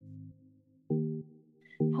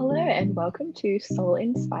Hello and welcome to Soul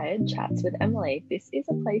Inspired Chats with Emily. This is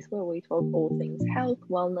a place where we talk all things health,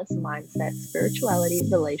 wellness, mindset, spirituality,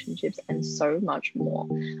 relationships, and so much more.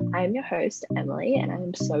 I am your host, Emily, and I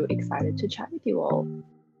am so excited to chat with you all.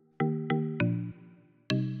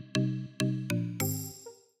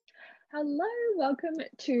 Hello, welcome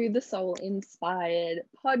to the Soul Inspired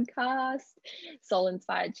podcast, Soul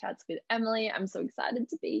Inspired Chats with Emily. I'm so excited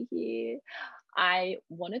to be here. I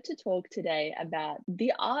wanted to talk today about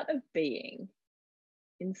the art of being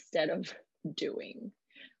instead of doing.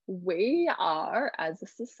 We are, as a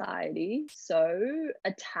society, so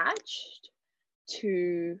attached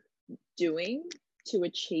to doing, to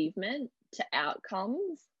achievement, to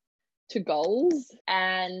outcomes, to goals.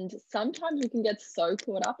 And sometimes we can get so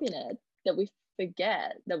caught up in it that we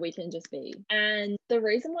forget that we can just be. And the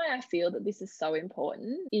reason why I feel that this is so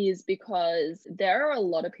important is because there are a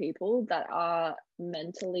lot of people that are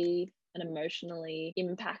mentally and emotionally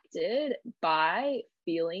impacted by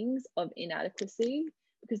feelings of inadequacy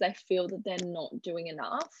because they feel that they're not doing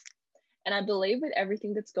enough. And I believe with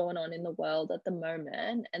everything that's going on in the world at the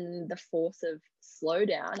moment and the force of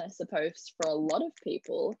slowdown, I suppose, for a lot of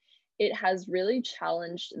people, it has really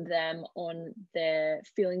challenged them on their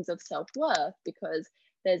feelings of self-worth because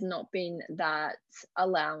there's not been that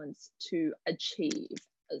allowance to achieve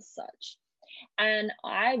as such. And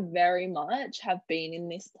I very much have been in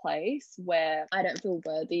this place where I don't feel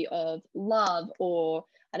worthy of love, or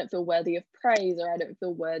I don't feel worthy of praise, or I don't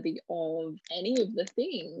feel worthy of any of the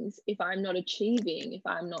things if I'm not achieving, if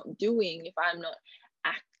I'm not doing, if I'm not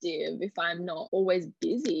active, if I'm not always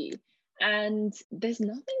busy. And there's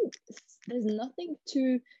nothing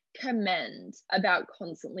to commend about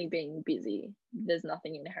constantly being busy. There's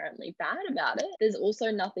nothing inherently bad about it. There's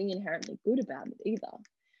also nothing inherently good about it either.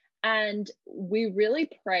 And we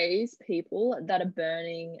really praise people that are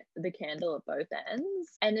burning the candle at both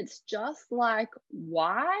ends. And it's just like,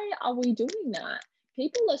 why are we doing that?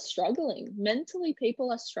 People are struggling. Mentally,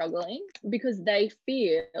 people are struggling because they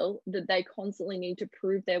feel that they constantly need to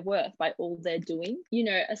prove their worth by all they're doing. You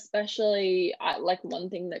know, especially like one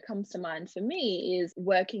thing that comes to mind for me is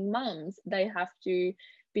working mums. They have to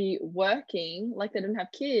be working like they don't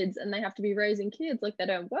have kids, and they have to be raising kids like they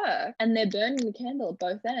don't work, and they're burning the candle at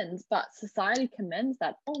both ends. But society commends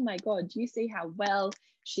that. Oh my God, do you see how well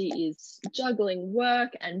she is juggling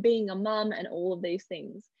work and being a mum and all of these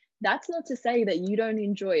things? That's not to say that you don't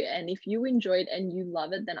enjoy it. And if you enjoy it and you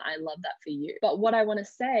love it, then I love that for you. But what I want to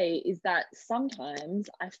say is that sometimes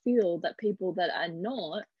I feel that people that are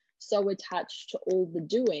not so attached to all the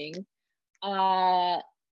doing are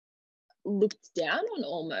looked down on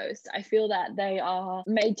almost. I feel that they are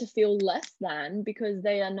made to feel less than because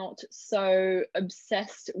they are not so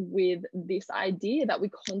obsessed with this idea that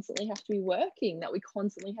we constantly have to be working, that we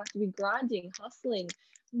constantly have to be grinding, hustling,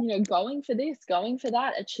 you know, going for this, going for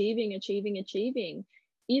that, achieving.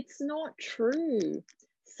 It's not true.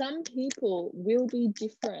 Some people will be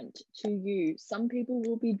different to you. Some people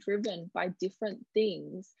will be driven by different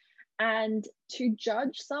things. And to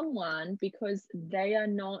judge someone because they are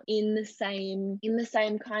not in the same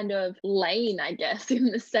kind of lane, I guess,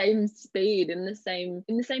 in the same speed, in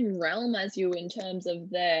the same realm as you in terms of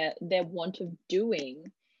their want of doing,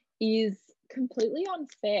 is completely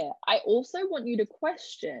unfair. I also want you to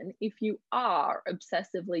question if you are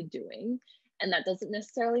obsessively doing, and that doesn't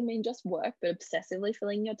necessarily mean just work, but obsessively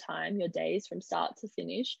filling your time, your days from start to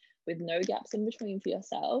finish with no gaps in between for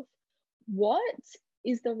yourself. What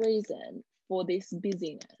is the reason for this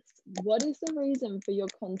busyness? What is the reason for your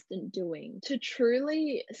constant doing? To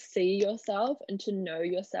truly see yourself and to know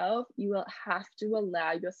yourself, you will have to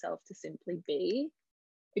allow yourself to simply be.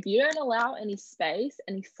 If you don't allow any space,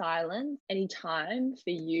 any silence, any time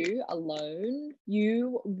for you alone,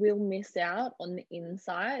 you will miss out on the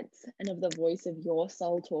insights and of the voice of your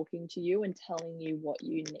soul talking to you and telling you what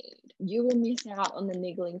you need. You will miss out on the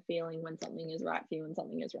niggling feeling when something is right for you and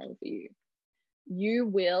something is wrong for you. You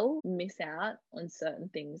will miss out on certain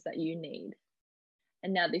things that you need.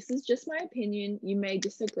 And now this is just my opinion. You may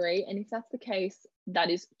disagree. And if that's the case, that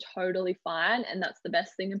is totally fine. And that's the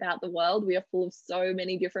best thing about the world. We are full of so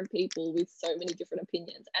many different people with so many different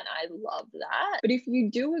opinions. And I love that. But if you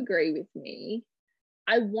do agree with me,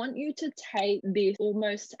 I want you to take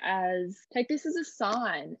this as a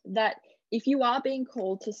sign that if you are being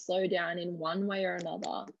called to slow down in one way or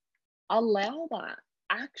another, allow that.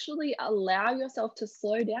 Actually allow yourself to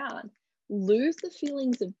slow down. Lose the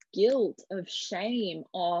feelings of guilt, of shame,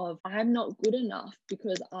 of I'm not good enough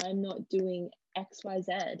because I'm not doing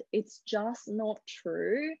XYZ. It's just not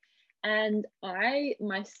true. And I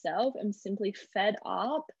myself am simply fed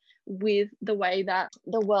up with the way that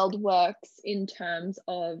the world works in terms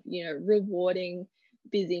of, rewarding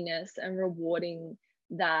busyness and rewarding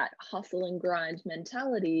that hustle and grind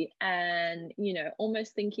mentality, and,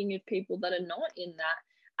 almost thinking of people that are not in that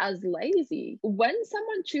as lazy. When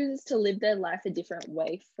someone chooses to live their life a different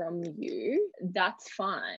way from you, that's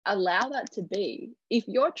fine. Allow that to be. If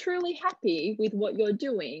you're truly happy with what you're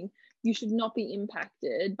doing, you should not be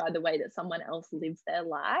impacted by the way that someone else lives their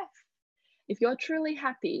life. If you're truly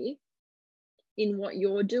happy in what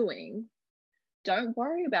you're doing, don't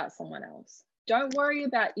worry about someone else. Don't worry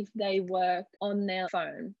about if they work on their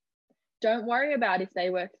phone. Don't worry about if they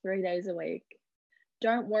work 3 days a week.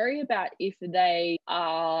 Don't worry about if they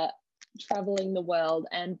are traveling the world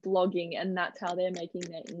and blogging and that's how they're making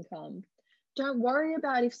their income. Don't worry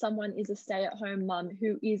about if someone is a stay-at-home mum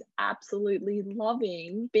who is absolutely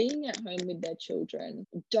loving being at home with their children.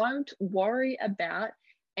 Don't worry about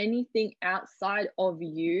anything outside of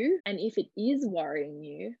you. And if it is worrying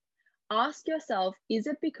you, ask yourself, is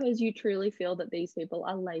it because you truly feel that these people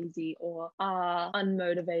are lazy or are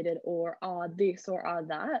unmotivated or are this or are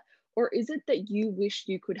that? Or is it that you wish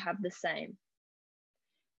you could have the same?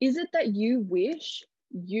 Is it that you wish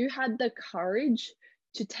you had the courage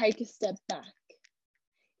to take a step back?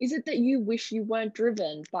 Is it that you wish you weren't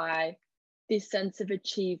driven by this sense of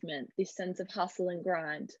achievement, this sense of hustle and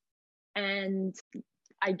grind? And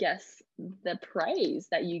I guess the praise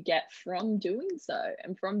that you get from doing so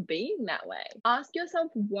and from being that way. Ask yourself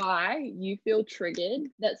why you feel triggered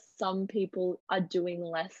that some people are doing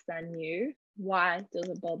less than you. Why does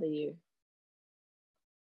it bother you?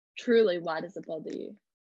 Truly, why does it bother you?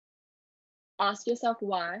 Ask yourself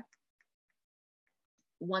why.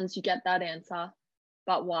 Once you get that answer,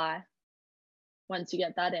 but why? Once you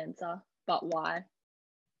get that answer, but why?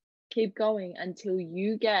 Keep going until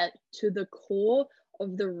you get to the core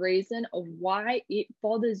of the reason of why it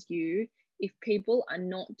bothers you if people are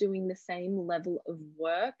not doing the same level of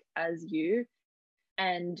work as you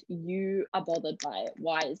and you are bothered by it.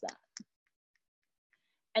 Why is that?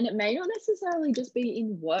 And it may not necessarily just be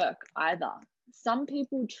in work either. Some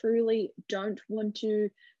people truly don't want to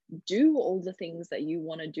do all the things that you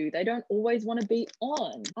want to do. They don't always want to be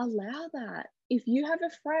on. Allow that. If you have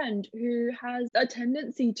a friend who has a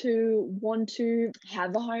tendency to want to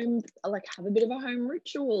have have a bit of a home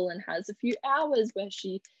ritual and has a few hours where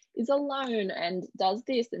she is alone and does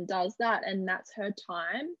this and does that, and that's her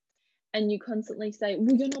time, and you constantly say,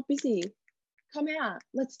 well, you're not busy. Come out.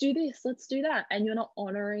 Let's do this. Let's do that. And you're not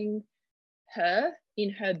honoring her in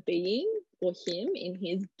her being or him in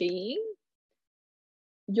his being.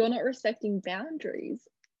 You're not respecting boundaries.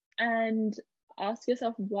 And ask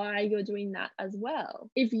yourself why you're doing that as well.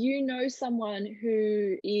 If you know someone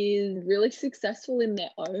who is really successful in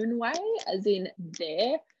their own way, as in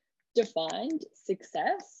their defined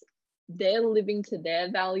success, they're living to their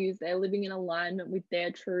values, they're living in alignment with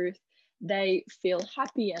their truth, they feel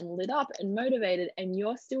happy and lit up and motivated, and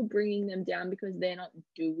you're still bringing them down because they're not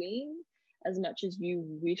doing as much as you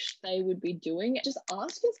wish they would be doing, just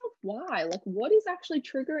ask yourself why. Like, what is actually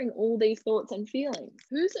triggering all these thoughts and feelings?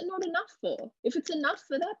 Who's it not enough for? If it's enough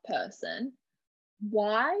for that person,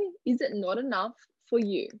 why is it not enough for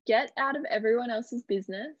you? Get out of everyone else's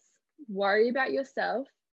business, worry about yourself,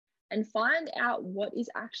 and find out what is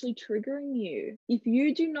actually triggering you. If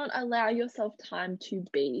you do not allow yourself time to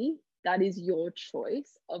be, that is your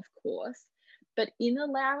choice, of course, but in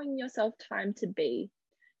allowing yourself time to be,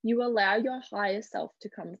 you allow your higher self to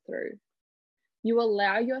come through. You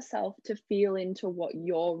allow yourself to feel into what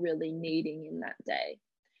you're really needing in that day.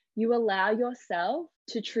 You allow yourself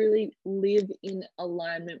to truly live in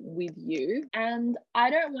alignment with you. And I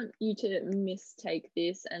don't want you to mistake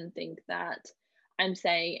this and think that I'm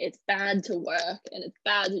saying it's bad to work and it's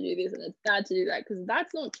bad to do this and it's bad to do that, because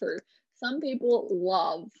that's not true. Some people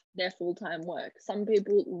love their full-time work. Some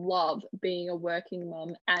people love being a working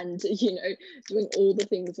mum and, doing all the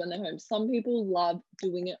things when they're home. Some people love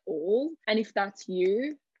doing it all. And if that's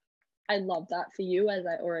you, I love that for you, as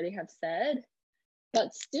I already have said.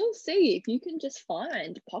 But still see if you can just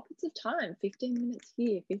find pockets of time, 15 minutes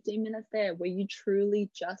here, 15 minutes there, where you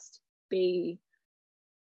truly just be,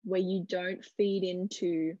 where you don't feed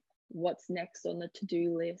into what's next on the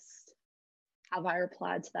to-do list. Have I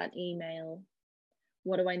replied to that email?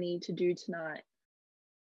 What do I need to do tonight?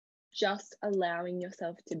 Just allowing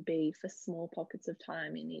yourself to be for small pockets of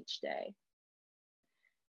time in each day.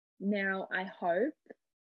 Now, I hope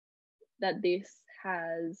that this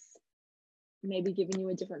has maybe given you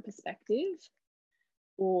a different perspective,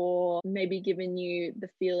 or maybe given you the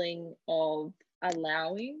feeling of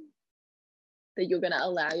allowing, that you're going to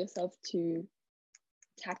allow yourself to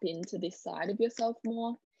tap into this side of yourself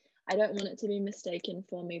more. I don't want it to be mistaken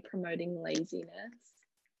for me promoting laziness.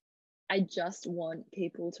 I just want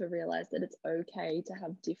people to realize that it's okay to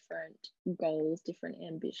have different goals, different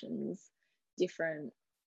ambitions, different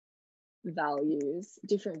values,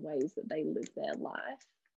 different ways that they live their life.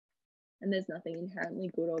 And there's nothing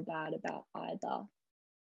inherently good or bad about either.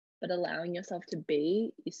 But allowing yourself to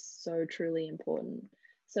be is so truly important.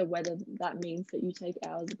 So whether that means that you take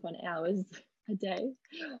hours upon hours a day,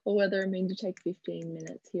 or whether it means you take 15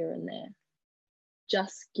 minutes here and there,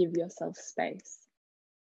 just give yourself space.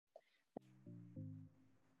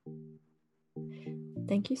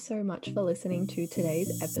 Thank you so much for listening to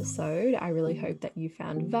today's episode. I really hope that you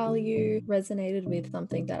found value, resonated with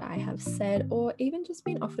something that I have said, or even just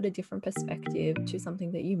been offered a different perspective to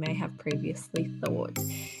something that you may have previously thought.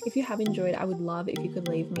 If you have enjoyed, I would love if you could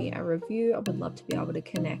leave me a review. I would love to be able to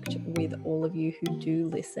connect with all of you who do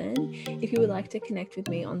listen. If you would like to connect with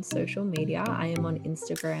me on social media, I am on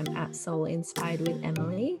Instagram at Soul Inspired with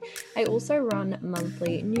Emily. I also run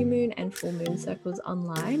monthly new moon and full moon circles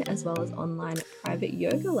online, as well as online private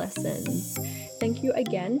yoga lessons. Thank you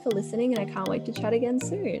again for listening, and I can't wait to chat again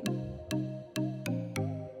soon.